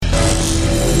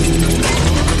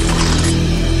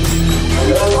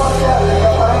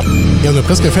on a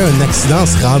presque fait un accident en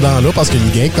se rendant là parce qu'une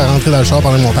gang qui est rentrée dans le char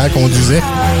pendant que mon père conduisait.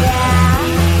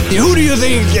 Et who do you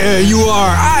think you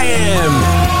are? I am!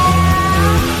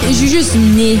 Je suis juste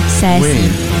né, ça Oui.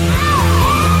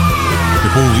 Je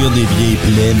peux pas ouvrir des vieilles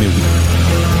plaies, mais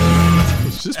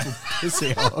oui. Juste pour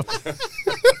c'est rare.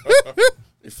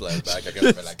 Les flashbacks quand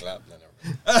je fais la clap.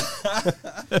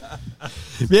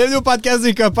 Bienvenue au podcast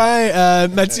des copains.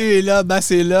 Mathieu est là,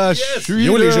 Bass est là. Je suis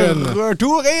Yo, le les jeunes.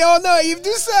 retour et on a Yves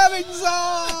Doucet avec nous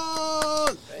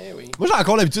autres. Ben oui. Moi, j'ai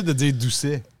encore l'habitude de dire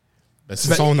Doucet. Ben,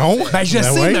 c'est son nom. Ben, je sais,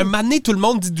 ouais. mais un moment donné, tout le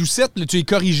monde dit Doucette. Là, tu les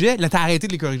corrigeais. Là, t'as arrêté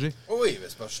de les corriger. Oui, mais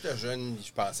c'est parce que j'étais jeune,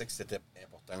 je pensais que c'était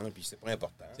important, puis c'est pas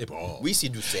important. C'est pas. Oui, c'est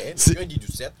Doucet. C'est- Quelqu'un dit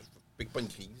Doucette, je pique pas une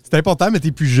crise. C'est important, mais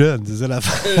t'es plus jeune. C'est ça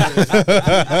l'affaire.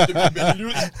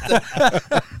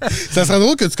 Ça serait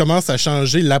drôle que tu commences à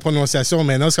changer la prononciation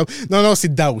maintenant. C'est comme, non, c'est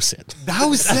Doucet.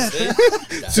 Doucet.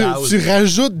 Tu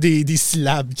rajoutes des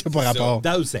syllabes qui n'ont pas rapport.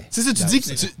 Doucet. C'est ça, tu dis que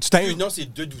tu t'inventes. Non, c'est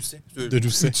deux Doucet. De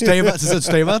Doucet. C'est ça, tu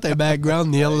t'inventes un background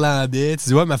néerlandais. Tu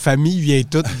dis, ouais, ma famille vient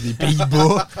toute des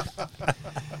Pays-Bas.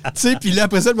 Tu sais, puis là,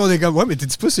 après ça, le monde est comme, ouais, mais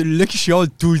t'es-tu pas celui-là qui chiale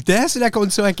tout le temps sur la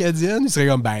condition acadienne? Il serait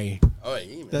comme, ben. Ah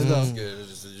oui, mais c'est parce que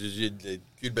j'ai de la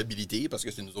culpabilité parce que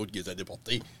c'est nous autres qui les a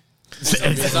déportés.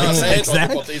 Les ancêtres ont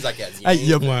déporté les Acadiens. Il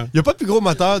n'y a pas de plus gros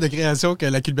moteur de création que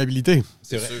la culpabilité.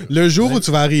 C'est sûr. Le jour où tu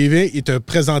vas arriver et te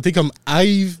présenter comme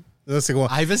Yves, là, c'est quoi?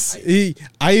 Ivis. Et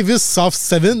Ivis Soft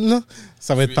 7, là,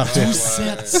 ça va être parfait.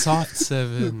 Doucet, Soft 7.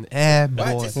 Eh, Ouais, boy.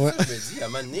 c'est ça, je me dis, à un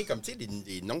moment donné, comme tu sais,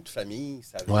 des noms de famille,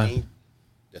 ça vient Ouais.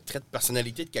 de traits de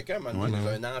personnalité de quelqu'un. À un moment donné,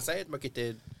 j'avais un ancêtre, moi, qui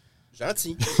était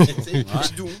gentil.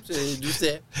 C'est doux, c'est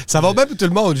Doucet. Ça va bien pour tout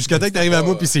le monde, jusqu'à temps que t'arrives à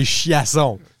moi, puis c'est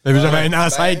chiasson. J'avais un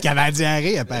ancêtre ben, qui avait la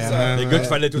diarrhée, apparemment. Les gars qu'il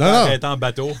fallait tout le Non, temps non. arrêter en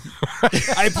bateau.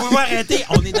 Hey, pouvez-vous arrêter?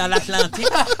 On est dans l'Atlantique.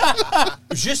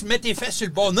 Juste mets tes fesses sur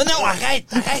le bord. Non, arrête.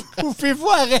 Pouvez-vous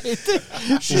arrêter?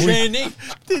 Je suis gêné.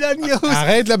 T'es dans le gros.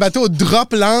 Arrête le bateau,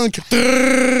 drop l'ancre.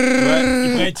 Ouais,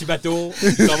 il prend un petit bateau.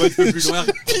 Il s'en va un peu plus loin.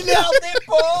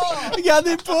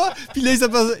 Regardez pas! Puis là,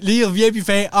 il revient, puis il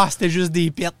fait « Ah, c'était juste des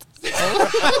pets. »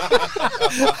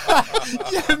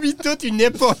 Il a mis toute une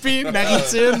épopée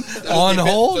maritime on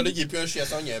hold. Celui qui est plus un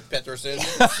chiasson, il y a un Peterson.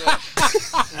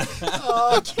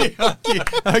 OK.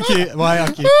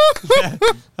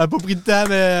 A pas pris de temps,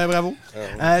 mais bravo.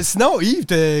 Sinon, Yves,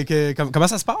 comment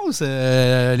ça se passe?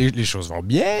 Les choses vont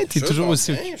bien? T'es toujours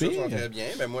aussi Les choses occupé? vont très bien.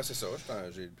 Ben moi, c'est ça.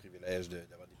 J'ai le privilège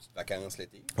d'avoir des petites vacances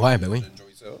l'été. Ouais, ben oui.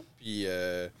 J'enjoy ça. Puis,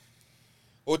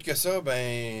 autre que ça,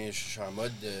 ben, je suis en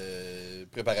mode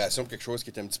préparation pour quelque chose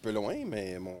qui est un petit peu loin,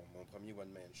 mais mon premier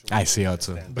one-man show. Ah, c'est hot,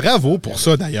 ça. Bravo pour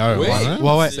ça, d'ailleurs. Oui. Hein?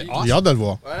 Ouais. J'ai hâte de le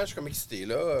voir. Ouais, je suis comme excité,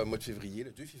 là. Mois de février,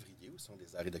 le 2 février, où sont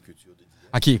des arts et de la culture de Dijon.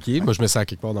 OK. Moi, je mets ça à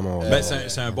quelque part dans mon... Ben,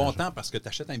 c'est un bon temps parce que tu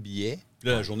achètes un billet, puis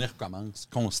là, la journée recommence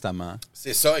constamment.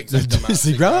 C'est ça, exactement.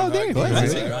 C'est Groundhog, ouais.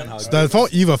 C'est Groundhog Dans le fond,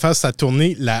 Yves va faire sa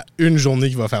tournée une journée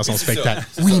qu'il va faire son C'est ça, spectacle.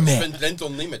 c'est Oui, ça. mais- Tu fais une pleine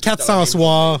tournée, mais tout 400 dans la même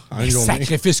soirs en Mais une journée.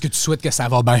 sacrifice que tu souhaites que ça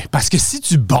va bien. Parce que si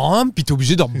tu bombes, puis t'es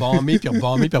obligé de rebomber, puis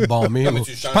rebomber, puis rebomber, journée. Non, mais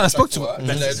tu je changes pense pas chaque que tu fois.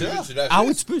 vas... Tu l'as vu, tu l'as Ah vu.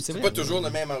 oui, tu peux, c'est C'est vrai. pas toujours le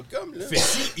même outcome, là. Fait que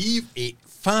si Yves est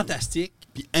fantastique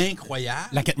puis incroyable,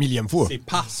 La 4000e fois. c'est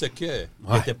parce que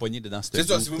il était pogné dedans cette C'est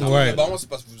ça, si vous me trouvez Ouais. bon, c'est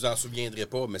parce que vous vous en souviendrez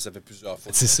pas, mais ça fait plusieurs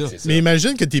fois. C'est ça. Mais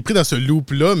imagine que tu es pris dans ce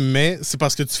loop-là, mais c'est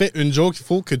parce que tu fais une joke, il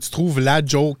faut que tu trouves la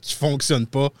joke qui fonctionne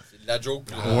pas. C'est de la joke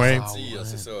plus Ouais. ressentie,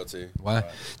 c'est ça, tu sais.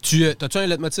 Ouais. T'as-tu un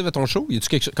leitmotiv à ton show? Y a-tu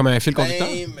quelque chose comme un fil conducteur?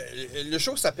 Ben, le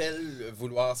show s'appelle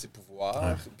Vouloir, c'est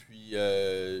pouvoir. Puis,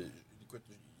 écoute,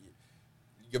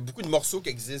 il y a beaucoup de morceaux qui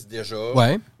existent déjà.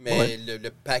 Ouais. Mais Ouais. le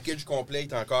package complet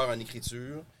est encore en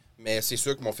écriture. Mais c'est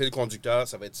sûr que mon fil conducteur,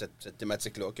 ça va être cette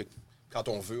thématique-là, que quand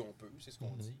on veut, on peut, c'est ce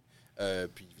qu'on dit.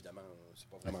 Puis évidemment, c'est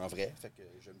pas vraiment vrai. Fait que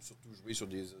j'aime surtout jouer sur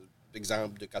des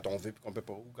exemples de quand on veut puis qu'on peut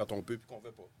pas, ou quand on peut puis qu'on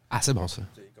veut pas. Ah, c'est bon, ça.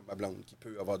 C'est comme ma blonde qui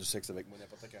peut avoir du sexe avec moi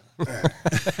n'importe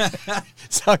quand.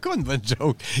 C'est encore une bonne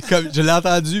joke. Comme je l'ai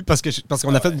entendu parce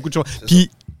qu'on a fait beaucoup de choses. Puis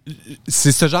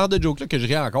c'est ce genre de joke-là que je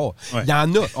ris encore. Il y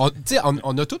en a.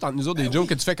 On a tous entre nous autres des jokes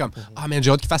que tu fais comme Ah, man, j'ai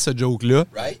hâte qu'il fasse ce joke-là.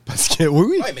 Right? Parce que,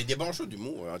 oui. Ouais, mais des bons shows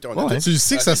d'humour. On a Ouais. tous- Tu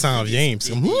sais que ça s'en vient. puis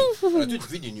c'est comme, On a tous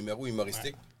vu des numéros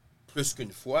humoristiques plus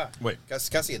qu'une fois. Oui. Quand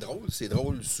c'est drôle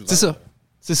souvent. C'est ça.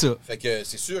 C'est ça. Fait que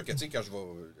c'est sûr que, tu sais, quand je vais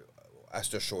à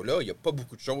ce show-là, il n'y a pas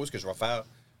beaucoup de choses que je vais faire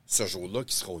ce jour-là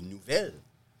qui seront nouvelles.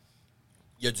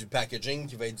 Il y a du packaging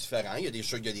qui va être différent. Il y a des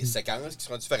séquences qui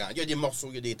seront différentes. Il y a des morceaux,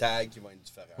 il y a des tags qui vont être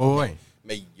différents. Oh, ouais.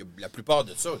 Mais il y a la plupart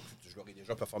de ça, je l'aurais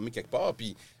déjà performé quelque part.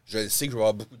 Puis je sais que je vais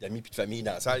avoir beaucoup d'amis et de familles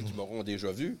dans la salle qui m'auront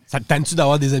déjà vu. Ça te tente-tu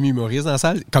d'avoir des amis humoristes dans la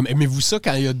salle? Comme, aimez-vous ça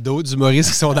quand il y a d'autres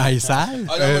humoristes qui sont dans les salles?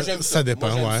 Ah non, moi j'aime ça. ça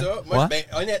dépend, Moi, j'aime ouais. ça. Moi, Ouais.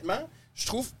 ben, honnêtement, je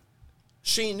trouve,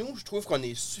 chez nous, je trouve qu'on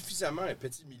est suffisamment un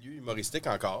petit milieu humoristique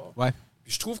encore. Ouais.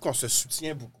 Puis je trouve qu'on se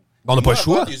soutient beaucoup. On n'a pas le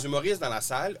choix. Des humoristes dans la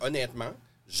salle, honnêtement,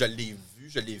 je l'ai vu,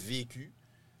 je l'ai vécu.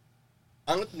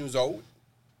 Entre nous autres,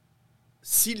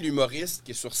 si l'humoriste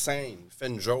qui est sur scène fait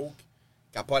une joke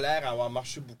qui n'a pas l'air d'avoir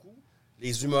marché beaucoup,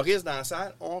 les humoristes dans la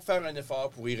salle ont fait un effort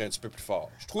pour rire un petit peu plus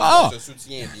fort. Je trouve qu'on se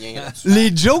soutient bien là-dessus.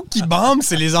 Les jokes qui bombent,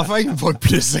 c'est les affaires qui me font le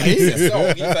plus rire. C'est ça, on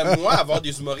rit. Fait, moi, avoir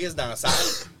des humoristes dans la salle,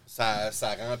 ça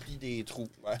remplit des trous.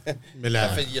 Ouais. Mais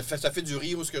ça fait du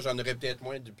rire où j'en aurais peut-être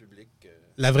moins du public.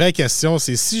 La vraie question,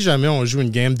 c'est si jamais on joue une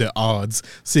game de odds,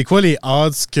 c'est quoi les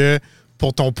odds que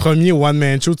pour ton premier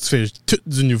one-man show, tu fais tout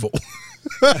du nouveau?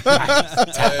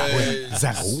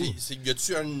 Zéro. Y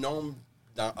a-tu un nombre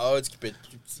dans odds qui peut être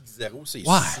plus petit que 0? C'est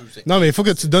Ouais. sûr. Non, mais il faut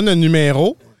que tu donnes un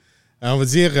numéro. On va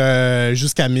dire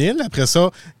jusqu'à 1000. Après ça,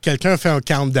 quelqu'un fait un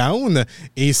countdown.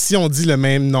 Et si on dit le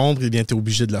même nombre, eh bien, tu es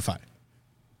obligé de le faire.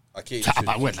 OK.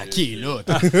 Ouais, là, qui est là?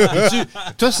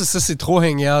 Toi, ça, c'est trop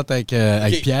hang-out avec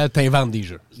Pierre. T'inventes des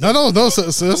jeux. Non, ça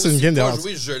c'est une game de pas odds.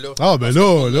 jouer ce jeu-là. Ah, ben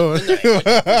là.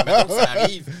 Mettons, ça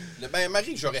arrive.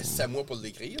 Marie, j'aurais 7 mois pour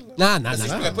l'écrire. Non.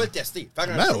 Je pourrais pas le tester. Faire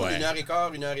un show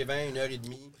 1h15, 1h20, 1h30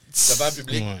 devant le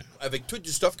public avec tout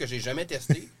du stuff que j'ai jamais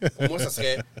testé, pour moi, ça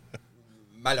serait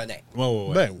malhonnête.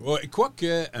 Ouais.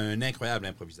 Quoique un incroyable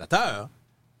improvisateur,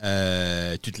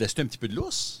 tu te laisses un petit peu de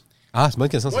lousse? Ah, c'est bonne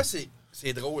question. Moi,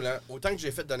 c'est drôle, hein. Autant que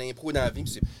j'ai fait de l'impro dans la vie,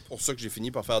 c'est pour ça que j'ai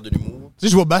fini par faire de l'humour. Tu sais,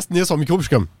 je vois Bass tenir son micro, puis je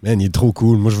suis comme, man, il est trop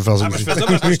cool. Moi, je veux faire ça. Je fais ça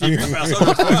parce que je t'ai vu faire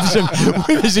ça.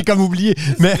 Oui, mais j'ai comme oublié.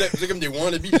 Mais Vous êtes comme des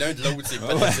wannabes l'un de l'autre.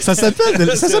 C'est ça s'appelle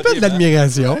de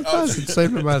l'admiration. C'est tout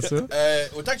simplement ça.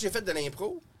 Autant que j'ai fait de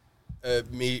l'impro,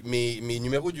 mes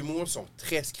numéros d'humour sont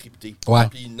très scriptés. Ouais.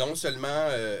 Puis non seulement,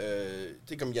 tu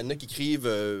sais, comme il y en a qui écrivent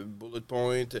bullet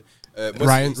point.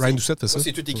 Ryan Doucet fait ça. Moi,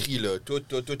 c'est tout écrit, là.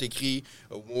 Tout écrit.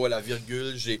 Moi, la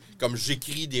virgule.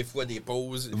 J'écris des fois des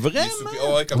pauses. Vraiment?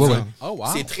 Ouais, comme ça. Oh, wow.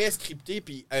 C'est très scripté,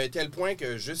 puis à un tel point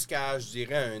que jusqu'à, je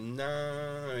dirais, un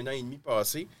an et demi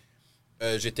passé,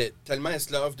 j'étais tellement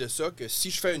esclave de ça que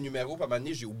si je fais un numéro, à un moment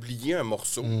donné, j'ai oublié un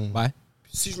morceau. Ouais.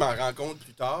 Puis si je m'en rends compte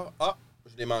plus tard,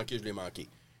 je l'ai manqué.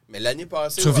 Mais l'année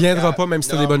passée... Tu reviendras pas, même si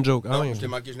t'as des bonnes jokes. Non, je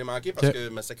l'ai manqué parce que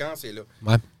ma séquence est là.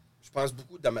 Ouais. Je pense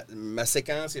beaucoup dans ma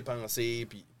séquence est pensée.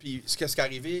 Puis ce qui est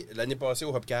arrivé l'année passée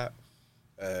au Hopcap,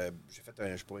 j'ai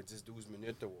fait je pourrais 10-12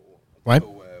 minutes au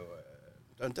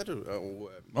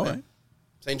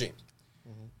Saint James.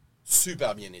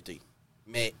 Super bien été.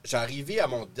 Mais j'arrivais à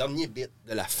mon dernier bit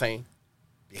de la fin.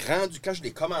 Puis quand je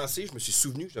l'ai commencé, je me suis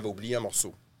souvenu que j'avais oublié un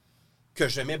morceau que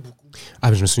j'aimais beaucoup. Ah,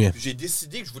 mais je me souviens. Puis j'ai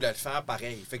décidé que je voulais le faire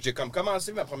pareil. Fait que j'ai comme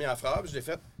commencé ma première phrase, puis je l'ai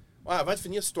fait. Ouais, avant de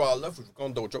finir cette histoire-là, il faut que je vous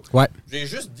conte d'autres choses. Ouais. J'ai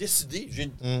juste décidé,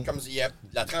 comme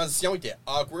la transition était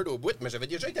awkward au bout, mais j'avais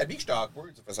déjà établi que j'étais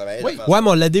awkward. Ça va être Ouais, mais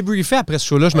on l'a débriefé après ce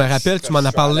show-là, je me rappelle, tu m'en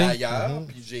as parlé. Ailleurs,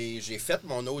 puis j'ai fait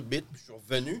mon autre bit, puis je suis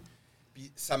revenu,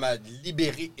 puis ça m'a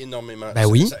libéré énormément. Ben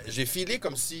oui. J'ai filé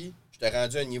comme si j'étais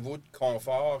rendu à un niveau de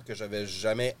confort que j'avais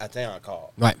jamais atteint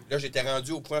encore. Ouais. Là, j'étais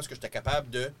rendu au point où j'étais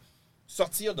capable de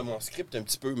sortir de mon script un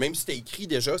petit peu, même si c'était écrit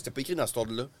déjà, c'était pas écrit dans cet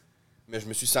ordre-là. Mais je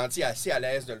me suis senti assez à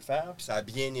l'aise de le faire, puis ça a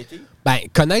bien été. Ben,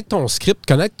 connaître ton script,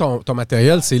 connaître ton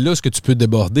matériel, c'est là ce que tu peux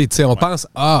déborder. Tu sais, on pense,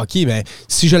 OK, ben,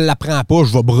 si je ne l'apprends pas,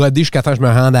 je vais broder jusqu'à temps que je me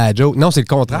rende à la joke. Non, c'est le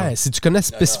contraire. Non. Si tu connais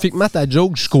spécifiquement ta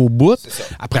joke jusqu'au bout,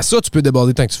 après ça, tu peux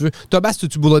déborder tant que tu veux. Toi, Bas, tu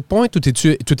bullet point ou tout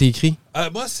est écrit?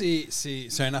 Moi, c'est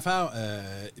une affaire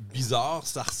bizarre.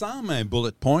 Ça ressemble à un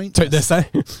bullet point. Tu as un dessin?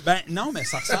 Ben, non, mais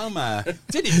ça ressemble à. Tu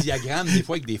sais, des diagrammes, des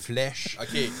fois, avec des flèches.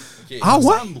 OK. Ah, ouais?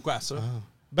 Ça ressemble beaucoup à ça.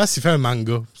 Ben, il fait un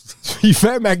manga. Il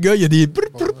fait un manga, il y a des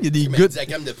il y a des gouttes. gouttes.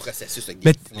 Diagramme de processus.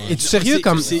 Mais es-tu sérieux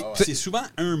comme... C'est souvent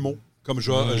un mot. Comme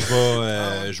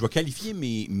je vais qualifier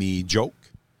mes jokes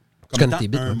comme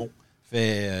étant un mot.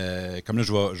 Fait, comme là,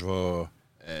 je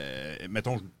vais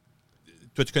mettons,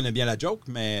 toi, tu connais bien la joke,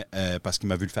 mais parce qu'il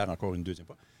m'a vu le faire encore une deuxième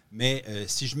fois. Mais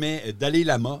si je mets Dalai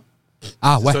Lama, c'est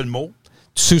ça le mot.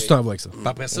 Tu sais où tu t'en vas avec ça. Puis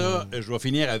après ça, je vais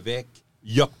finir avec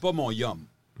Yok pas mon yum.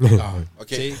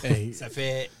 OK. Ça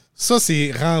fait... Ça,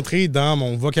 c'est rentré dans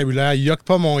mon vocabulaire. Yok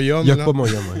pas mon yum. Yok pas mon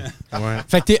yum, ouais.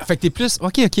 Fait que t'es plus...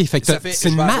 OK. Fait que c'est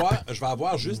une map. Je vais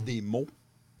avoir juste des mots.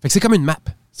 Fait que c'est comme une map.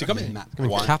 C'est comme une map. Comme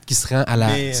une carte qui se rend à la...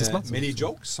 Mais les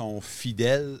jokes sont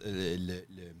fidèles.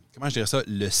 Comment je dirais ça?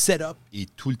 Le setup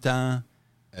est tout le temps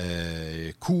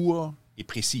court et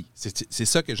précis. C'est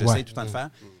ça que j'essaie tout le temps de faire.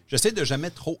 J'essaie de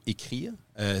jamais trop écrire.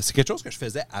 C'est quelque chose que je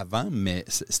faisais avant, mais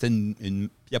c'était il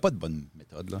n'y a pas de bonne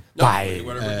méthode. Là.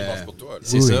 Non, pour toi.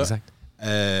 C'est ça. Exact.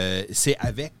 C'est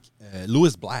avec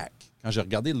Louis Black. Quand j'ai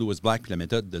regardé Louis Black et la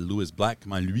méthode de Louis Black,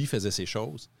 comment lui faisait ses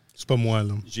choses. C'est pas moi,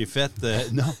 là. J'ai fait...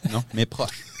 non, mais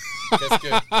proche. Qu'est-ce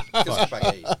que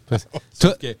pareil?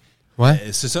 Ouais.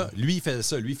 C'est ça. Lui, il faisait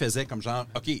ça. Lui, il faisait comme genre,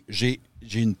 OK, j'ai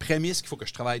une prémisse qu'il faut que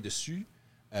je travaille dessus.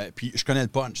 Puis je connais le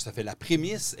punch. Ça fait la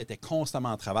prémisse était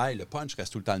constamment en travail. Le punch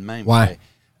reste tout le temps le même. Ouais.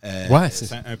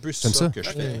 C'est un peu ça que je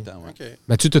fais. OK.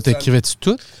 Mathieu, toi, t'écrivais-tu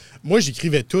tout? Moi,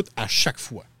 j'écrivais tout à chaque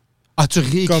fois. Ah, tu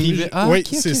réécrivais? Oui,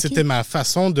 c'était ma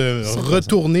façon de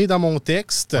retourner dans mon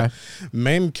texte. Ouais.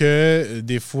 Même que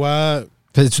des fois...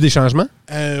 Faisais-tu des changements?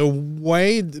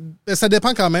 Oui, ça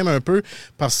dépend quand même un peu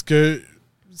parce que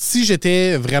si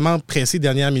j'étais vraiment pressé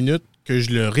dernière minute, que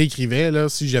je le réécrivais, là,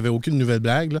 si j'avais aucune nouvelle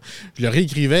blague, là, je le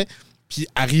réécrivais. Puis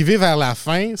arrivé vers la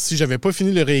fin, si j'avais pas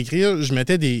fini de le réécrire, je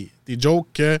mettais des jokes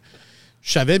que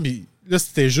je savais, puis là,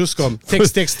 c'était juste comme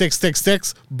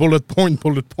texte, bullet point.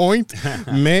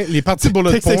 Mais les parties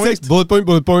bullet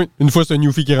point... Une fois, c'est un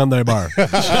newfie qui rentre dans un bar.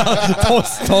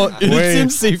 ton ultime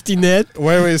safety net.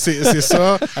 Oui, c'est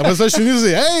ça. Après ça, je suis venu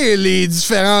et hey, les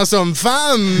différences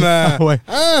hommes-femmes!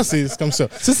 C'est comme ça.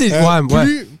 Ça, c'est...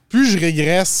 Plus je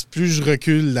régresse, plus je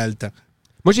recule dans le temps.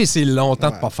 Moi, j'ai essayé longtemps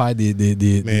de ne pas faire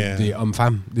des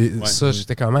hommes-femmes. Ça,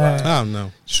 j'étais comme... Ah,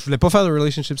 non. Je voulais pas faire de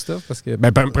relationship stuff parce que...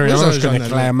 premièrement, je connais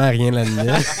clairement rien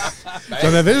là-dedans.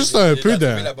 J'en avais juste un peu de...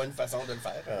 C'est la bonne façon de le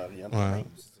faire, rien.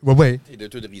 Ouais. Tes deux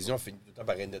taux de révision finissent tout le temps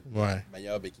par être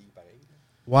meilleur béquille, pareil.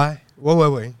 Ouais.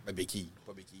 Ben, béquille,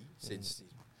 pas béquille.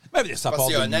 Mais ça part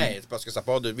c'est de honnête, parce que ça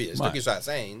part de lui. C'est toi qui es sur la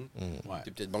scène.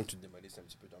 C'est peut-être bon que tu te démolisses un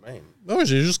petit peu toi-même. Moi,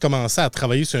 j'ai juste commencé à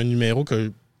travailler sur un numéro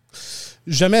que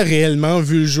jamais réellement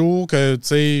vu le jour, que tu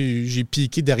sais, j'ai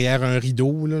piqué derrière un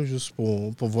rideau, là, juste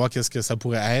pour voir qu'est-ce que ça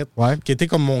pourrait être. Ouais. Qui était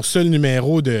comme mon seul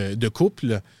numéro de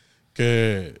couple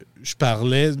que je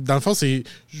parlais. Dans le fond, je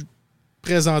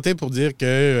présentais pour dire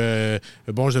que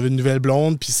j'avais une nouvelle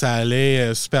blonde, puis ça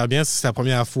allait super bien. C'est la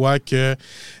première fois que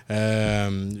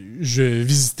je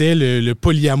visitais le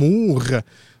polyamour.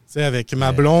 Avec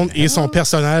ma blonde et son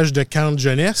personnage de camp de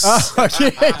jeunesse. Ah,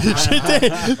 OK.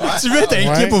 Tu veux être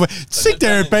inquiet pour... Tu sais que t'es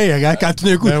un père, hein, quand tout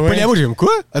d'un coup, polyamour, j'ai comme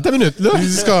quoi? Attends une minute, là.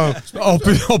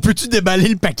 On peut-tu déballer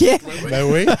le paquet? Ben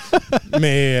oui.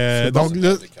 Mais donc,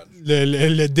 là,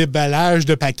 le déballage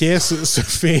de paquet se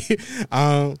fait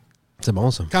en... C'est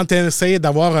bon, ça. Quand tu essaies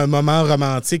d'avoir un moment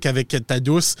romantique avec ta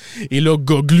douce, et là,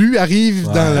 Goglu arrive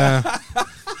dans la...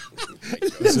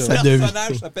 Le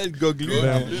personnage s'appelle Goglu,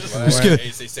 en plus.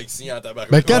 C'est sexy en tabac.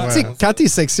 Ben, quand tes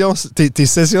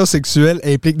sessions sexuelles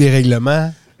impliquent des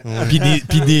règlements,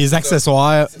 puis des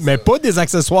accessoires, mais pas des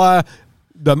accessoires...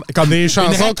 Comme des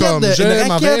chansons comme « Je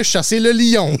m'en vais chasser le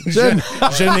lion ».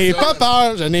 Je n'ai pas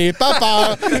peur, je n'ai pas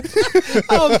peur.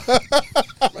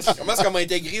 Comment est-ce qu'on va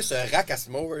intégrer ce rack à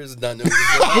s'mores dans nos...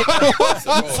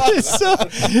 C'est ça.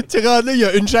 Tu rentres là, il y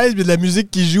a une chaise puis de la musique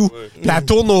qui joue. Puis elle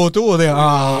tourne autour. On est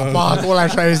pas encore la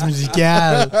chaise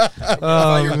musicale. Il y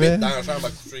a un mec dans la chambre à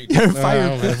coucher. Il y a un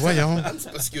fire. Voyons.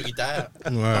 C'est pas sécuritaire.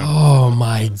 Oh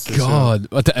my God.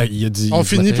 Il a dit... On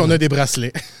finit puis on a des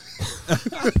bracelets.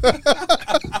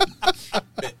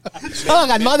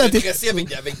 On demande à tes...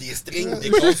 avec des strings, des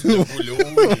grosses de boulot,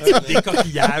 des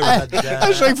coquillages là-dedans.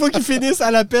 À chaque fois qu'ils finissent,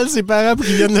 elle appelle ses parents pour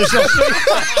qu'ils viennent le chercher.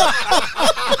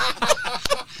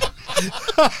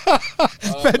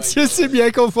 Mathieu s'est bien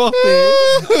conforté.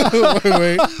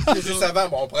 Oui. Juste avant,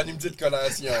 on prend une petite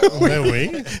collation. Ben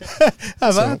oui.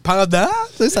 Avant, pendant,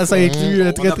 ça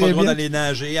s'inclut très, très bien. On n'a pas le droit d'aller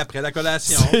nager après la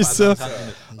collation. C'est ça.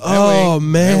 Oh,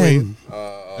 man.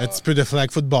 Un petit peu de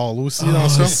flag football aussi dans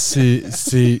ça.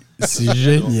 C'est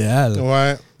génial.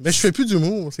 Ouais. Ben, je fais plus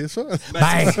d'humour, c'est ça.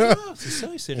 C'est ça.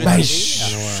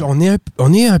 On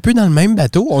est un peu dans le même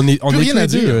bateau. On est rien à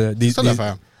dire. C'est ça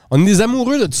l'affaire. On est des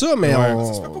amoureux de ça, mais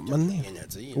on... Ça se peut pas qu'il y a rien à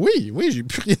dire. Oui, j'ai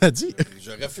plus rien à dire.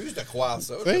 Je refuse de croire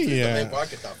ça. Je refuse de même croire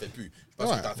que t'en fais plus. Je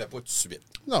pense que t'en fais pas tout de suite.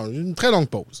 Non, j'ai une très longue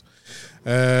pause.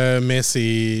 Mais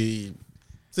c'est... Tu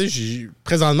sais, j'ai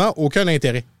présentement aucun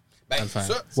intérêt à le faire.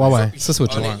 Ça, c'est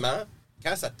autre chose. Honnêtement,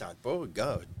 quand ça te tente pas,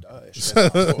 gars, je fais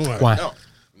pas. Non.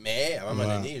 Mais, à un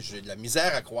moment donné, j'ai de la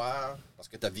misère à croire, parce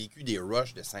que t'as vécu des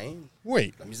rushs de scène.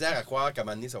 Oui. La misère à croire qu'à un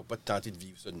moment donné, ça va pas te tenter de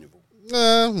vivre ça de nouveau.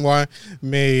 Ouais,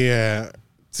 mais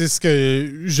tu sais, ce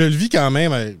que je le vis quand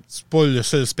même, c'est pas le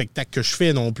seul spectacle que je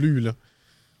fais non plus, là.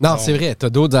 Non, c'est vrai,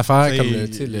 t'as d'autres affaires comme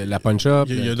la punch-up.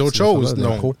 Il y a d'autres choses,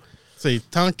 donc.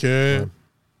 Tant que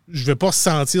je vais pas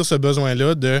sentir ce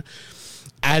besoin-là de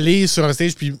aller sur un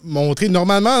stage puis montrer.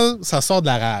 Normalement, ça sort de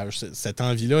la rage, cette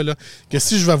envie-là. Là, que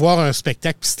si je vais voir un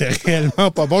spectacle puis c'était réellement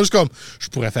pas bon, je suis comme, je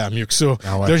pourrais faire mieux que ça.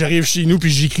 Ah ouais. Là, j'arrive chez nous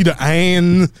puis j'écris de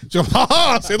haine. Je suis comme,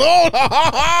 c'est drôle!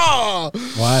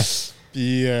 Ouais.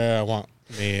 Puis, ouais.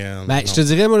 Mais, je te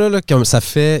dirais, moi, là, comme ça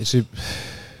fait. J'ai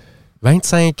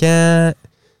 25 ans.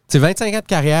 Tu sais, 25 ans de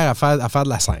carrière à faire de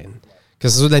la scène. Que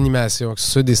ce soit de l'animation, que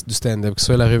ce soit du stand-up, que ce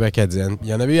soit la rue acadienne. Il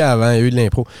y en avait eu avant, il y a eu de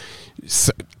l'impro.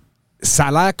 ça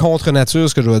a l'air contre nature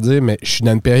ce que je vais dire, mais je suis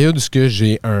dans une période où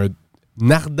j'ai un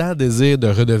ardent désir de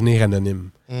redevenir anonyme.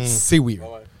 C'est weird.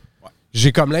 Ouais.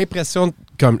 J'ai comme l'impression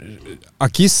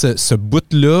OK, ce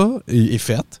bout-là est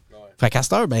fait. Ouais. Fait qu'à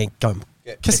cette heure, ben, comme,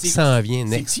 qu'est-ce qui s'en vient C'est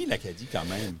next? petit l'Acadie quand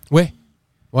même. Ouais.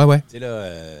 Tu sais, là,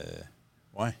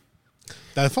 ouais.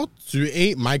 Dans le fond, tu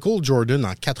es Michael Jordan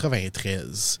en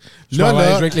 93. Je vais jouer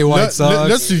avec les White Sox.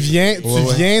 Là, tu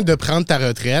viens de prendre ta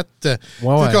retraite.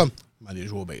 Ouais. C'est comme, aller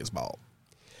jouer au baseball.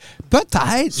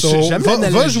 Peut-être. So, J'aime va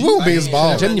l'analogie. jouer au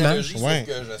baseball. J'aime l'image. Ouais.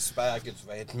 Que j'espère que tu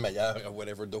vas être meilleur à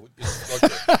whatever d'autre.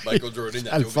 Que Michael Jordan a été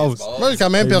au Alphonse. baseball. Moi, je suis quand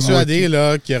même persuadé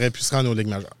là, qu'il aurait pu se rendre aux Ligues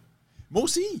majeures. Moi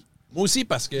aussi,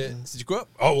 parce que, c'est quoi?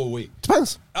 Oh, oui. Tu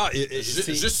penses? Ah,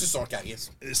 Juste sur son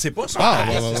charisme. c'est pas son Ah,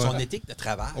 charisme, ouais. c'est son éthique de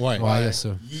travail. Ouais. Ouais, il y a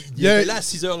ça. Il était là à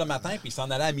 6 h le matin, puis il s'en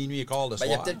allait à minuit et quart le soir.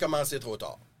 Il a peut-être commencé trop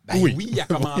tard. Ben oui, il a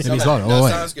commencé. Le baseball, Dans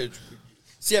ouais. le sens que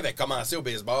s'il avait commencé au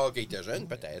baseball quand il était jeune,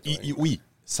 peut-être. Oui,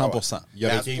 100%. Il Mais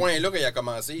aurait à ce été... point-là, quand il a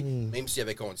commencé, même s'il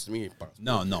avait continué, je pense.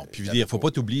 Non. Puis, il ne faut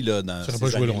pas t'oublier, là, dans Ça aurait ces pas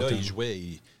joué années-là, longtemps. il jouait...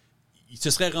 Il se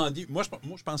serait rendu... Moi,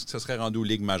 je pense que se serait rendu aux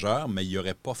Ligues majeures, mais il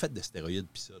n'aurait pas fait de stéroïdes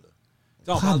puis ça, là. Tu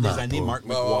sais, on parle des années Mark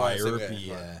McGwire,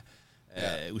 puis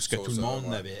où ce que tout le monde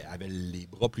avait les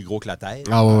bras plus gros que la tête.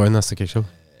 Ah ouais, non, c'est quelque chose.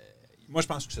 Moi, je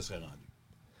pense que ce serait rendu.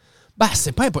 Ben,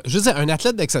 c'est pas impossible. Je veux dire, un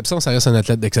athlète d'exception, ça reste un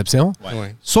athlète d'exception.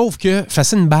 Ouais. Sauf que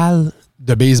fasser une balle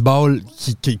de baseball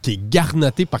qui est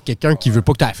garnottée par quelqu'un qui veut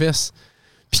pas que tu la fasses,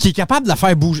 puis qui est capable de la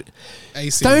faire bouger.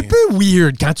 Hey, C'est un peu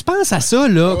weird. Quand tu penses à ça,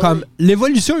 là, comme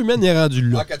l'évolution humaine est rendue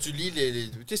là. Ah, quand tu lis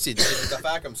tu sais, c'est des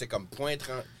affaires comme c'est comme point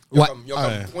 30. Ouais. Ils ont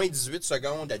comme point 18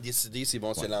 secondes à décider s'ils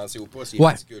vont se lancer ou pas. C'est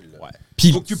Ouais. ridicule. Là. Ouais.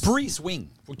 Puis- Faut que tu pre-swing.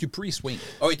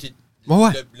 Ah oui, Ouais.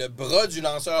 le bras du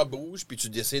lanceur bouge, puis tu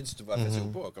décides si tu vas faire ça ou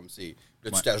pas. Comme c'est,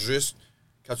 là, tu t'ajustes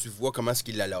quand tu vois comment est-ce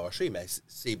qu'il l'a lâché, mais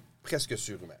c'est presque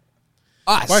surhumain.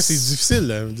 Ah, Ouais, c'est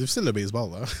difficile, difficile le baseball.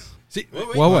 Là. C'est, Oui.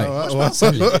 Ouais, ouais. Moi, je pense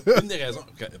que c'est une des raisons.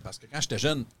 Parce que quand j'étais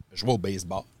jeune, je jouais au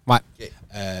baseball. Ouais. OK.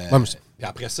 Puis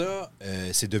après ça,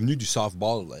 c'est devenu du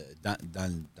softball. Dans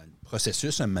le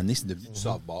processus, un moment donné, c'est devenu du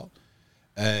softball.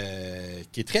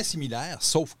 Qui est très similaire,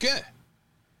 sauf que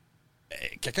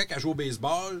quelqu'un qui a joué au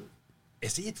baseball,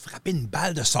 essayer de frapper une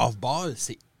balle de softball,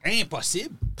 c'est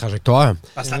impossible. Trajectoire.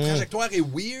 Parce que la trajectoire est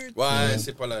weird. Ouais,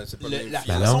 c'est pas le même La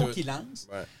fil. façon qu'il lance.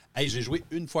 Ouais. Hey, j'ai joué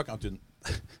une fois contre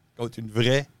une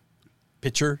vraie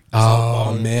pitcher. de Oh,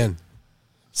 softball. man.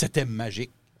 C'était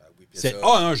magique. Ah oui, puis C'est ça,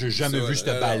 non, j'ai jamais ça, vu cette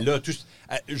là, balle-là.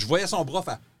 Je voyais son bras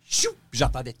faire chou, puis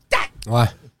j'entendais tac, Ouais.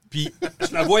 puis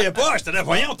je la voyais pas. J'étais là,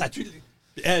 voyons, t'as tué.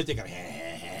 Puis elle était comme,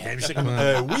 j'étais comme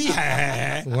oui.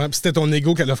 Ouais, puis c'était ton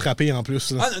ego qu'elle a frappé en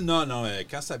plus. Là. Ah non,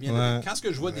 quand ça vient, Ouais. quand ce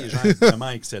que je vois des gens vraiment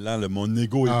excellents, là, mon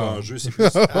ego est pas en jeu. C'est plus,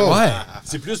 Ouais.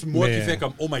 c'est plus moi Mais- qui fais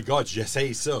comme, oh my God,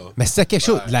 j'essaye ça. Mais c'était quelque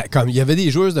chose. Comme il y avait des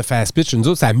joueuses de fast pitch, nous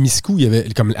autres, c'est à Miscou, il y avait,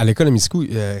 comme à l'école à Miscou. Ou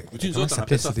tu nous comment autres, on ça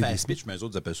appelle ça s'appelait? fast pitch, mais les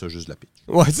autres appellent ça juste la pitch.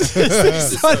 Ouais, c'est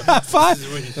ça l'affaire.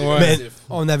 Ouais. Mais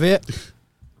on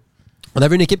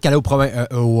avait une équipe qui allait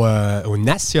au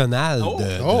national.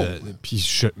 Puis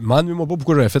je m'ennuie pas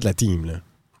pourquoi j'avais fait la team. Là.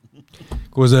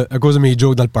 À cause de mes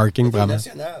jokes dans le parking, Au vraiment.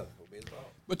 national,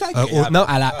 au baseball. Non,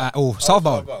 au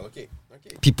softball. OK.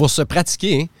 Puis pour se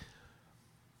pratiquer,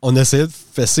 on essayait de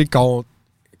fesser contre.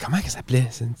 Comment elle s'appelait?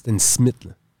 C'était une Smith.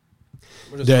 Là.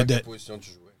 Moi, je sais pas quelle position tu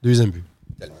jouais. Deuxième but.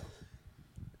 Tellement.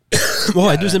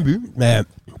 Ouais, deuxième but. Mais.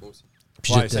 Moi aussi.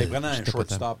 Puis Ouais, j'étais- ça prenait un j'étais pas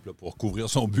shortstop là, pour couvrir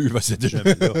son but, parce que c'était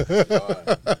jamais là.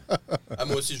 Ah,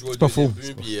 moi aussi, je jouais au pas deuxième faux,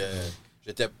 but, puis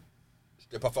j'étais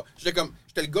pas fort. J'étais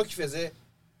le gars qui faisait...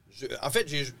 En fait,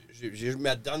 j'ai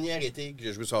ma dernière été que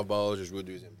j'ai joué au softball, j'ai joué au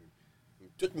deuxième but.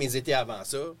 Tous mes étés avant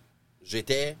ça,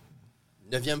 j'étais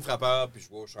 9e frappeur, puis je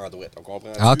jouais au champ droite. On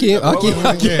comprend? Ah, OK. J'étais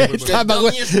le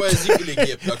Tabarouette. dernier choisi pour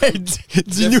l'équipe. là, Hey, comme-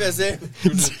 dis-nous. Je le faisais.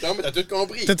 Non, mais t'as tout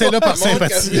compris. T'étais là par Le monde qui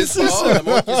sympathie. suit le sport, le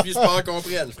monde qui suit le sport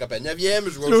comprenne. Je frappais 9e, je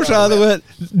jouais Au champ droit.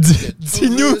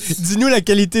 Dis-nous Plus. dis-nous la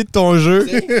qualité de ton jeu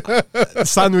Tu sais,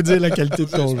 sans nous dire la qualité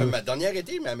de ton jeu. ma dernière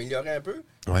été, je m'ai amélioré un peu.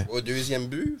 Ouais. Au deuxième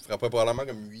but, je frappais probablement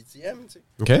comme 8e. Tu sais.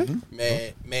 OK?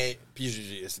 Mais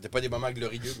puis c'était pas des moments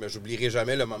glorieux, mais j'oublierai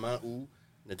jamais le moment où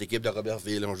notre équipe de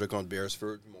Robertville, on jouait contre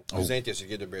Beresford. Mon cousin était sur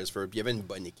l'équipe de Beresford, puis il y avait une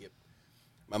bonne équipe.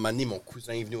 À un moment donné, mon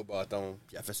cousin est venu au bâton,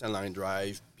 puis il a fait ça en line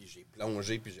drive, puis j'ai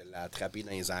plongé, puis je l'ai attrapé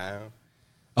dans les airs.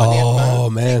 Oh, Honnêtement,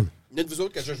 man. Il y en a de vous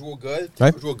autres qui avez déjà joué au golf.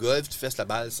 Ouais. Tu joues au golf, tu fesses la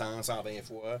balle 100, 120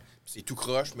 fois, puis c'est tout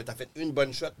croche, mais t'as fait une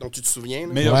bonne shot dont tu te souviens.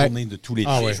 Là. Meilleure Ouais. journée de tous les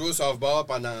Ah temps. ouais. J'ai joué au softball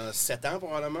pendant 7 ans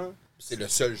probablement. C'est le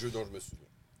seul jeu dont je me souviens.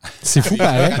 C'est fou, Je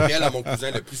pareil. rappelle à mon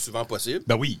cousin le plus souvent possible.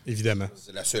 Ben oui. Évidemment.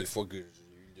 C'est la seule fois que j'ai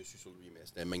eu le dessus sur lui, mais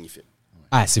c'était magnifique.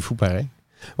 Ah, c'est fou, pareil.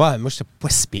 Ouais, moi, j'étais pas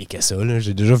si pire que ça. Là.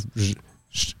 J'ai déjà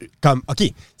comme, OK,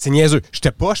 c'est niaiseux.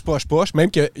 J'étais poche.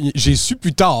 Même que j'ai su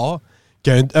plus tard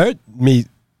qu'un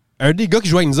des gars qui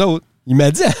jouait avec nous autres, il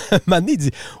m'a dit, à un moment donné, il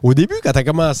dit, au début, quand t'as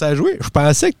commencé à jouer, je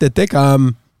pensais que t'étais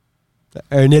comme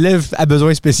un élève à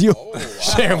besoins spéciaux. Oh, wow.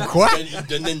 J'aime quoi? Il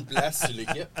donnait une place sur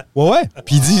l'équipe. Ouais.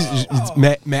 Puis il dit,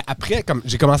 mais après, comme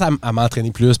j'ai commencé à m'entraîner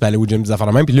plus, puis aller au gym, des affaires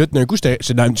de même, puis là, d'un coup, j'étais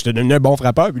devenu un bon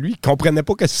frappeur, puis lui, il comprenait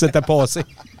pas ce qui s'était passé.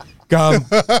 Comme...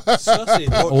 Ça, c'est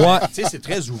pas... Tu sais, c'est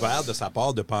très ouvert de sa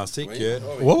part de penser qu'il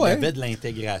y avait de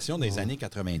l'intégration dans les années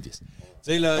 90.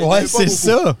 Là, c'est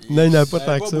ça. Non, il n'y en a pas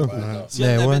tant que ça. Si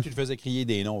tu le faisais crier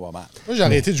des noms, on va mal. Moi, j'ai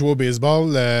arrêté de jouer au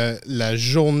baseball la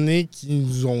journée qu'ils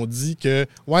nous ont dit que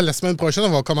la semaine prochaine, on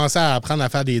va commencer à apprendre à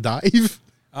faire des dives.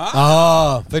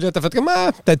 Fait que là, t'as fait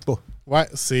comment? Peut-être pas. Ouais,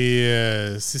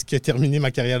 c'est ce qui a terminé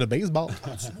ma carrière de baseball.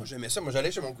 Moi, j'aimais ça. Moi,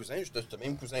 j'allais chez mon cousin, j'étais ce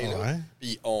même cousin-là. Ouais.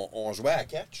 Puis on jouait à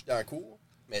catch dans le cours,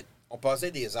 mais on passait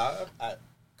des heures à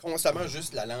constamment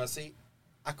juste la lancer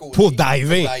à côté. Pour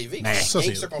diver.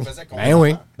 C'est ça qu'on faisait. Ben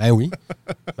oui.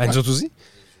 Ben nous autres aussi.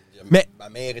 Mais ma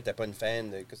mère était pas une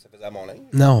fan de ce que ça faisait à mon linge.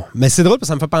 non, mais c'est drôle parce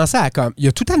que ça me fait penser à comme... Il y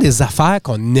a tout le temps des affaires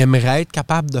qu'on aimerait être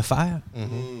capable de faire.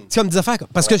 C'est comme des affaires...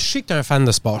 Parce que je sais que t'es un fan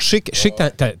de sport. Je sais que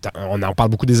on en parle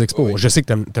beaucoup des expos. Oui. Je sais que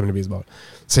t'aimes le baseball.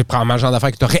 C'est probablement le genre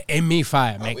d'affaires que t'aurais aimé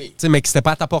faire. Mais que c'était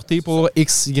pas à ta portée pour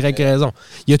X, Y raison.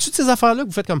 Y a-tu de ces affaires-là que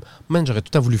vous faites comme... Man, j'aurais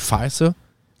tout à voulu faire ça.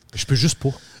 Je peux juste pas.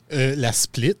 La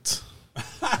split.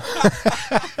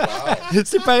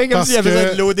 C'est pareil comme s'il y avait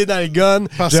besoin de loader dans le gun.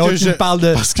 Parce que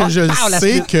je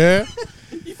sais que...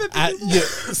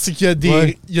 c'est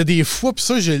qu'il y a des fois, puis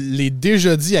ça, je l'ai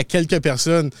déjà dit à quelques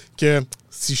personnes, que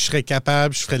si je serais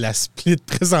capable, je ferais la split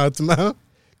présentement.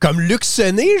 Comme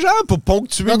luxonner, genre, pour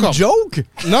ponctuer une joke?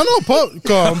 Non, pas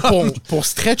comme pour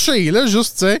stretcher, là,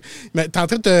 juste, tu sais. Mais t'es en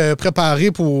train de te préparer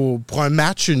pour un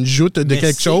match, une joute de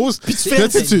quelque chose. Puis tu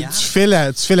fais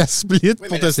la split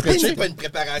pour te stretcher. C'est pas une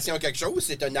préparation à quelque chose,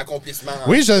 c'est un accomplissement.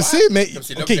 Oui, je le sais, mais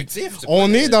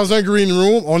on est dans un green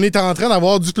room, on est en train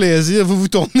d'avoir du plaisir. Vous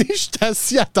tournez, je suis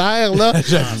assis à terre, là,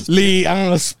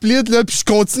 en split, là, puis je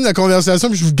continue la conversation,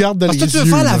 puis je vous garde dans les yeux. Parce que tu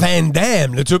veux faire la Van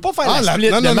Damme, là. Tu veux pas faire la split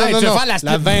de même, tu veux faire la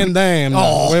split. Van Damme.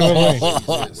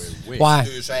 Oui.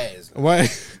 Deux chaises. Ouais.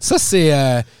 Ça,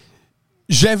 c'est...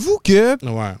 j'avoue que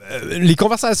les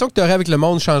conversations que tu aurais avec le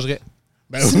monde changeraient.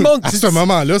 Ben, à ce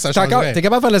moment-là, ça changerait. T'es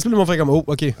capable de faire la split, le monde ferait comme, oh,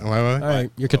 OK. Ouais.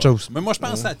 Il y a quelque chose. Mais moi, je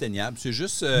pense que c'est atteignable. C'est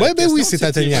juste... oui, c'est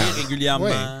atteignable. Régulièrement.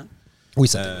 Ouais. Oui,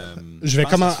 ça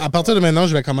à partir de maintenant,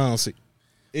 je vais commencer.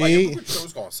 Il y a beaucoup de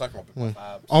choses qu'on sent qu'on peut pas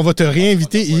faire. On va te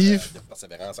réinviter, Yves,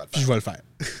 puis je vais le faire.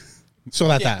 Sur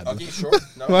la table. OK, sure.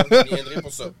 Non, je viendrai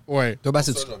pour ça. Ouais. Toi, ben,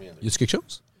 y a-tu quelque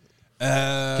chose?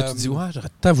 Que tu dis, j'aurais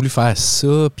tant voulu faire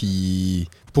ça, puis...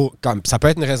 ça peut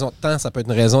être une raison de temps, ça peut être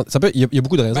une raison... Il y a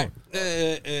beaucoup de raisons.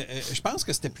 Je pense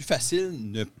que c'était plus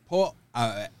facile de ne pas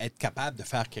être capable de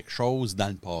faire quelque chose dans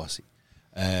le passé.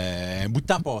 Un bout de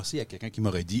temps passé, il y a quelqu'un qui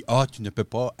m'aurait dit « tu ne peux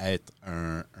pas être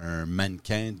un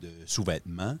mannequin de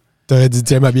sous-vêtements. » T'aurais dit,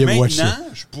 tiens, ma bien watché. Maintenant,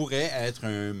 je pourrais être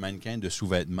un mannequin de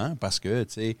sous-vêtements parce que,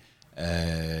 tu sais,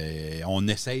 on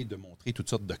essaye de montrer toutes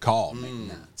sortes de corps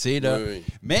maintenant. Là. Oui.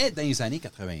 Mais dans les années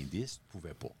 90, tu ne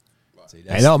pouvais pas.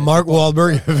 Et là, Mark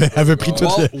Wahlberg avait pris toute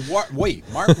Mark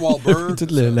Wahlberg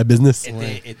toute la business.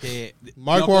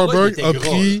 Mark Wahlberg a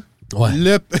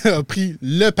pris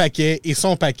le paquet et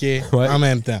son paquet en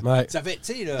même temps. Ouais. Ça fait,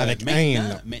 tu sais, avec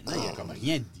maintenant, il n'y a comme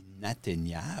rien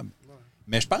d'inatteignable.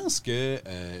 Mais je pense que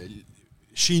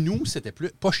chez nous, c'était plus...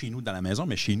 Pas chez nous dans la maison,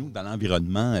 mais chez nous, dans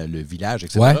l'environnement, le village,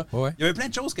 etc. Il y avait plein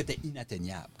de choses qui étaient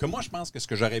inatteignables. Comme moi, je pense que ce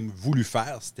que j'aurais voulu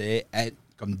faire, c'était être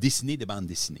comme dessiner des bandes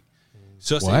dessinées.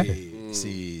 Ça,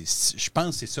 je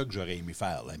pense que c'est ça que j'aurais aimé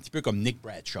faire. Là. Un petit peu comme Nick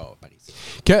Bradshaw, par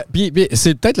exemple. Puis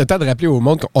c'est peut-être le temps de rappeler au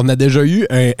monde qu'on a déjà eu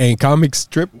un comic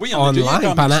strip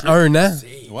online pendant un an.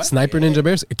 Sniper Ninja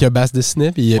Bears, que Bass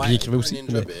dessinait, puis il écrivait aussi.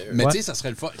 Mais tu sais, ça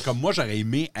serait le fun. Comme moi, j'aurais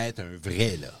aimé être un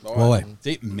vrai, là.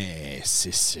 Mais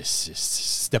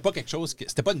c'était pas quelque chose...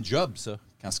 C'était pas une job, ça.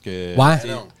 Quand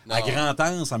à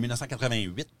Grand-Anse, en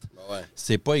 1988,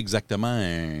 c'est pas exactement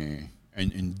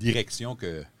une direction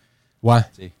que...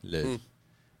 Les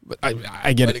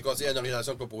conseillers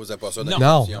d'orientation ne proposaient pas ça.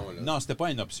 Non, c'était pas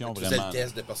une option vraiment. C'était le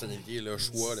test de personnalité, le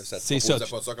choix. Ça ne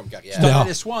proposait pas ça comme carrière. Tu t'en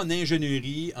allais soit en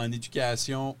ingénierie, en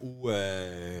éducation ou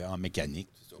en mécanique.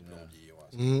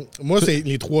 Moi,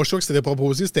 les trois choix qui s'étaient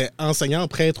proposés, c'était enseignant,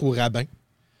 prêtre ou rabbin.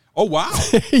 Oh, wow!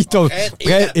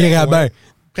 Prêtre et rabbin.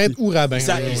 Prêtre ou rabbin.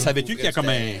 Savais-tu qu'il y a comme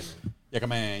un... Il y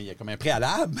a comme un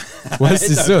préalable. Ouais,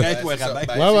 c'est ça.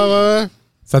 Ouais.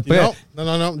 Ça te prête?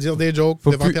 Non, dire des jokes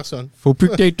devant personne. Faut plus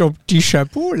que tu aies ton petit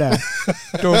chapeau, là.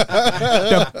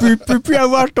 Tu peux plus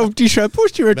avoir ton petit chapeau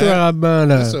si tu veux te rabat,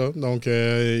 là. C'est ça. Donc,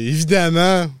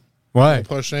 évidemment, le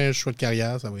prochain choix de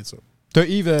carrière, ça va être ça. T'as,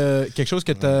 Yves, quelque chose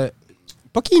que t'as...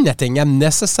 Pas qui est inatteignable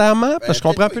nécessairement, parce que je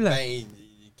comprends un peu la...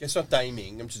 Question de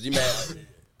timing, comme tu dis, mais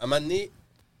à un moment donné...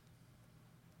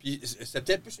 Puis c'est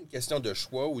peut-être plus une question de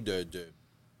choix ou de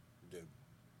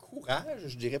courage,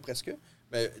 je dirais presque.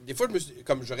 Mais des fois,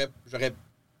 comme j'aurais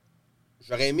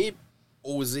aimé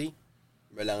oser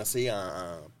me lancer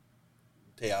en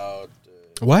théâtre,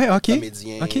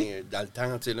 comédien, dans le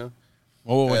temps, tu sais, là.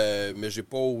 Mais j'ai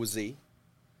pas osé.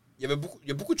 Il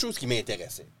y a beaucoup de choses qui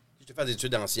m'intéressaient. J'ai fait des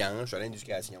études en sciences, je suis allé en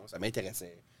éducation, ça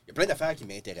m'intéressait. Il y a plein d'affaires qui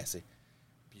m'intéressaient.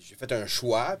 Puis j'ai fait un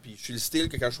choix, puis je suis le style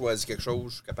que quand je choisis quelque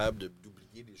chose, je suis capable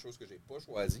d'oublier des choses que j'ai pas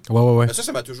choisies. Mais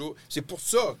ça m'a toujours... C'est pour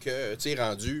ça que, tu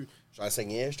sais,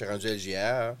 j'enseignais, j'étais rendu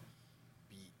LGR,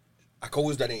 puis à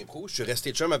cause de l'impro, je suis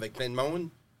resté chum avec plein de monde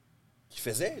qui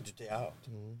faisait du théâtre.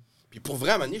 Puis pour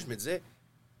vrai, à un moment donné, je me disais...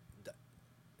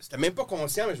 C'était même pas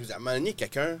conscient, mais je me disais, à un moment donné,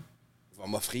 quelqu'un va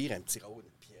m'offrir un petit rôle,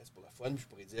 une pièce pour la fun, puis je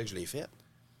pourrais dire que je l'ai faite.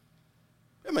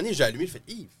 Puis à un moment donné, j'ai allumé, je fais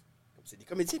Yves, c'est des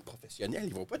comédiens professionnels,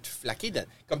 ils vont pas te flaquer.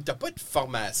 Comme t'as pas de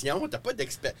formation, t'as pas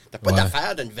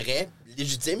d'affaires d'une vraie,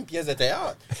 légitime pièce de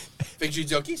théâtre. Fait que j'ai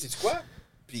dit, OK, c'est quoi?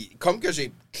 Puis comme que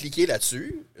j'ai cliqué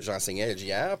là-dessus, j'enseignais à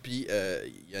LGR, puis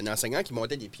il y a un enseignant qui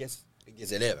montait des pièces avec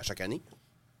des élèves à chaque année.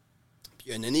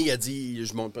 Puis une année, il a dit,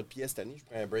 je monte pas de pièce cette année, je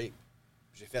prends un break.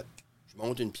 J'ai fait, je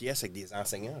monte une pièce avec des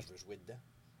enseignants, je veux jouer dedans.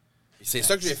 Et c'est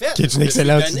ça que j'ai fait. C'est une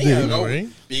excellente idée. Oui.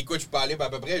 Puis écoute, je parlais à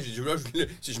peu près, j'ai dit, là,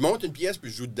 si je monte une pièce puis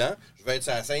je joue dedans, je vais être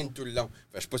sur la scène tout le long.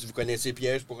 Fait, je sais pas si vous connaissez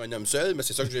Piège pour un homme seul, mais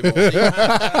c'est ça que j'ai monté. Je me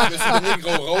suis donné le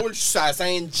gros rôle, je suis sur la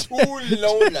scène tout le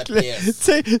long de la pièce. Tu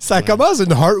sais, ça commence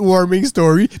une heartwarming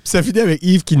story, puis ça finit avec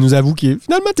Yves qui nous avoue qu'il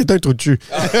finalement, t'es un trou de cul.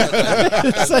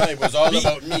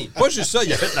 Pas juste ça,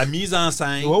 il a fait la mise en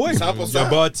scène. 100%. Il a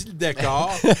bâti le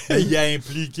décor, et il a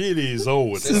impliqué les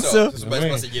autres. C'est ça. Je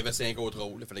pensais qu'il y avait 5 autres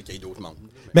rôles, il fallait qu'il y ait d'autres membres.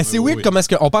 Mais c'est weird comment est-ce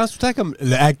qu'on pense tout le temps comme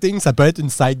le acting, ça peut être une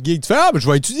side gig. Tu fais, je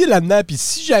vais étudier là-dedans, puis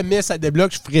si jamais ça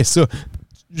débloque, je ferai ça.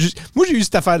 Moi, j'ai eu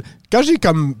cette affaire. Quand j'ai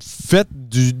comme fait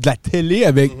de la télé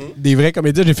avec des vrais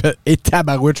comédiens, j'ai fait,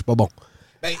 tabarouette, je suis pas bon.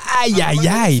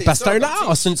 Aïe, parce que c'est un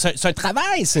art, c'est un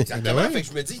travail. Exactement. Fait que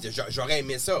je me dis, j'aurais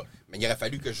aimé ça, mais il aurait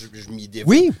fallu que je m'y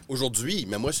dévoue. Aujourd'hui,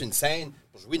 mais moi, c'est une scène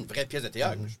pour jouer une vraie pièce de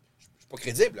théâtre. Pas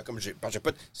crédible, là, comme j'ai pas.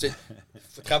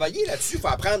 Faut travailler là-dessus, faut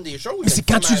apprendre des choses. Mais c'est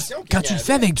quand tu le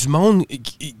fais avec du monde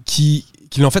qui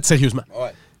l'ont fait sérieusement.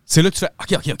 C'est là que tu fais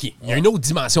OK. Il y a une autre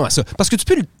dimension à ça. Parce que tu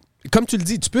peux, comme tu le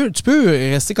dis, tu peux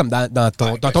rester comme dans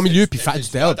ton milieu puis faire du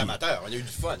théâtre. Amateur, on a eu du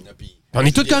fun. Là, on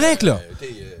est tous corrects, là.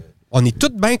 On est tous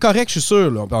bien corrects, je suis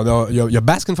sûr. Il y a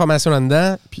basque une formation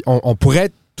là-dedans, puis on pourrait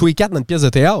être tous les quatre dans une pièce de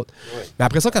théâtre. Mais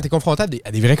après ça, quand tu es confronté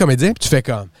à des vrais comédiens, puis tu fais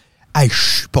comme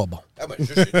je suis pas bon.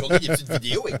 J'ai tourné des petites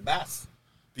vidéos avec Bass.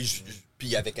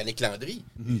 Puis avec Annick Landry,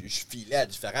 je filais la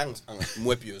différence entre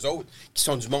moi et eux autres, qui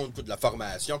sont du monde pour de la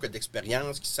formation, que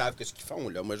d'expérience, qui savent ce qu'ils font.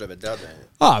 Là. Moi, j'avais l'air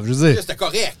d'un... je veux dire... C'était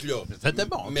correct, là. C'était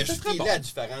bon. Mais je filais la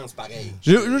différence, pareil.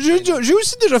 J'ai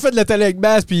aussi déjà fait de la télé avec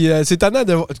Bass, puis c'est étonnant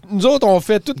de... Nous autres, on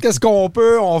fait tout ce qu'on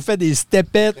peut, on fait des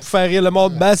stepettes pour faire rire le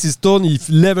monde. Bass, il se tourne, il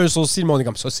lève un sourcil, le monde est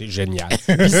comme ça, c'est génial.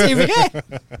 Puis c'est vrai!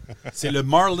 C'est le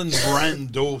Marlon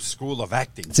Brando School of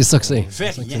Acting. C'est ça que c'est.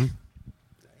 Fais rien.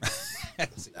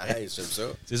 C'est ça.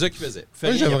 C'est ça qu'il faisait.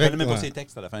 Il apprenait même pas ses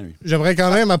textes à la fin, lui. J'aimerais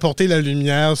quand même apporter la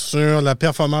lumière sur la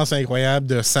performance incroyable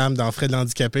de Sam dans Fred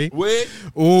l'handicapé. Oui.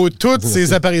 Où toutes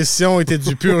ses apparitions étaient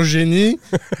du pur génie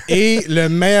et le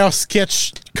meilleur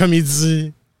sketch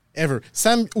comédie ever.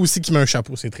 Sam aussi qui met un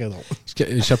chapeau, c'est très drôle.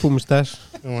 Chapeau, moustache.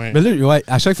 Ouais. Mais là,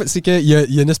 à chaque fois, c'est qu'il y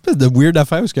a une espèce de weird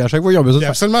affaire parce qu'à chaque fois, ils ont besoin de. Il n'y a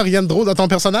absolument rien de drôle dans ton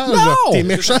personnage. Non! T'es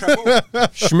méchant.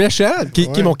 Je suis méchant, qui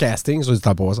est mon casting, ça, c'est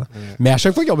en passant. Mais à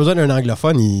chaque fois qu'ils ont besoin d'un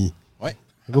anglophone, ils. Ouais.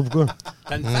 Je sais pas pourquoi.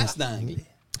 T'as une face d'anglais.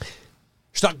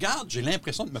 Je te regarde, j'ai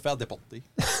l'impression de me faire déporter.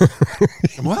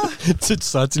 Moi? Tu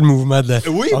sens le mouvement de.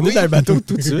 Oui, on est dans le bateau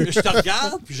tout de suite. Je te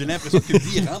regarde, puis j'ai l'impression que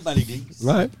lui, il rentre dans l'église.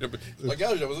 Ouais.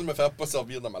 Regarde, j'ai besoin de me faire pas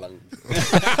servir dans ma langue.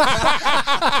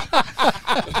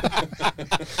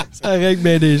 Ça règle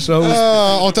bien des choses.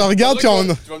 On te regarde, puis on. Tu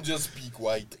vas me dire speak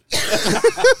white.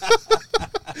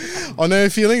 On a un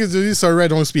feeling que tu dis, sorry, I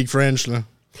don't speak French, là.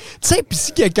 Tu sais, puis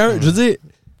si quelqu'un, je veux dire.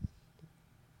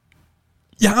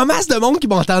 Il y a en masse de monde qui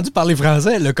m'ont entendu parler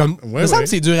français. Là, comme, il me semble que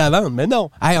c'est dur à vendre, mais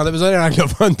non. Hey, on a besoin d'un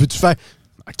anglophone. Peux-tu faire?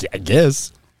 OK, I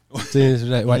guess.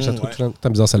 Je trouve t'as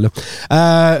bizarre celle-là.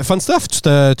 Fun stuff, tu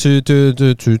vas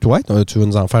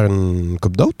nous en faire une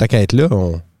coupe d'autres. Ta quête là,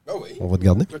 on va te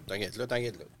garder. T'inquiète là.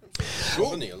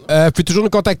 Puis toujours nous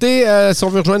contacter si on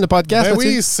veut rejoindre le podcast. Ben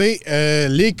oui, c'est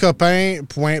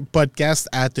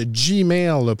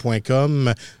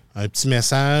lescopains.podcast@gmail.com. Un petit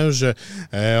message.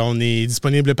 On est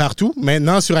disponible partout.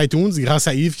 Maintenant sur iTunes, grâce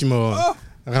à Yves qui m'a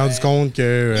rendu compte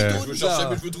que...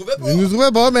 Je vous trouvais pas. Vous ne nous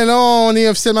trouvez pas, mais là, on est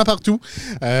officiellement partout.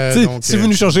 Donc, si vous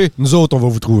nous cherchez, nous autres, on va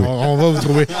vous trouver. On va vous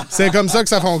trouver. C'est comme ça que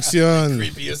ça fonctionne.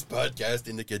 Creepiest podcast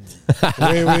in Acadie.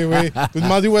 Oui. Vous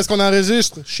demandez où est-ce qu'on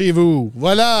enregistre? Chez vous.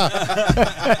 Voilà.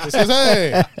 Qu'est-ce que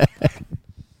c'est?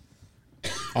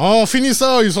 On finit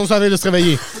ça. Ils sont sur la veille de se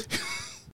réveiller.